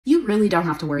really don't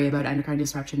have to worry about endocrine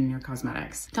disruption in your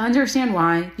cosmetics. To understand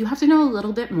why, you have to know a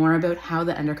little bit more about how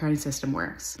the endocrine system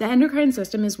works. The endocrine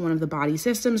system is one of the body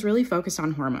systems really focused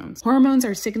on hormones. Hormones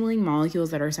are signaling molecules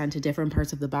that are sent to different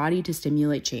parts of the body to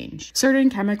stimulate change. Certain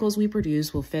chemicals we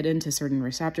produce will fit into certain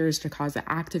receptors to cause the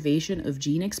activation of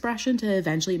gene expression to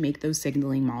eventually make those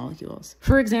signaling molecules.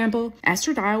 For example,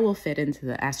 estradiol will fit into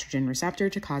the estrogen receptor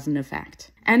to cause an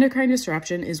effect. Endocrine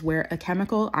disruption is where a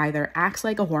chemical either acts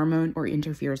like a hormone or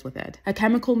interferes with it. A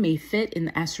chemical may fit in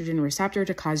the estrogen receptor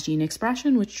to cause gene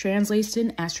expression, which translates to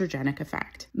an estrogenic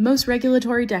effect. Most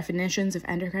regulatory definitions of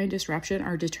endocrine disruption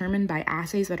are determined by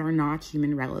assays that are not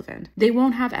human relevant. They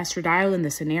won't have estradiol in the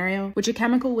scenario, which a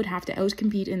chemical would have to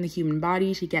outcompete in the human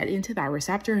body to get into that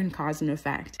receptor and cause an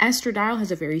effect. Estradiol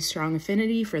has a very strong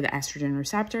affinity for the estrogen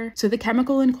receptor, so the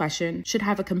chemical in question should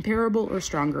have a comparable or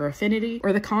stronger affinity,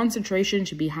 or the concentration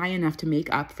should be high enough to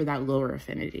make up for that lower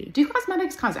affinity. Do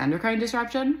cosmetics cause endocrine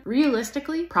disruption?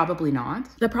 Realistically, probably not.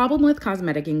 The problem with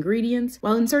cosmetic ingredients,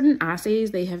 while in certain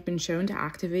assays they have been shown to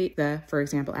activate the, for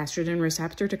example, estrogen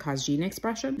receptor to cause gene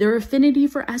expression, their affinity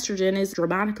for estrogen is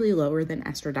dramatically lower than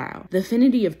estradiol. The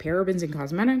affinity of parabens in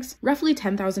cosmetics, roughly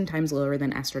 10,000 times lower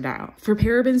than estradiol. For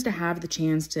parabens to have the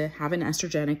chance to have an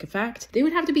estrogenic effect, they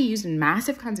would have to be used in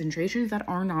massive concentrations that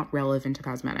are not relevant to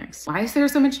cosmetics. Why is there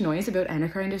so much noise about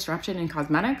endocrine disruption in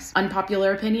cosmetics?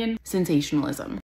 Unpopular opinion, sensationalism.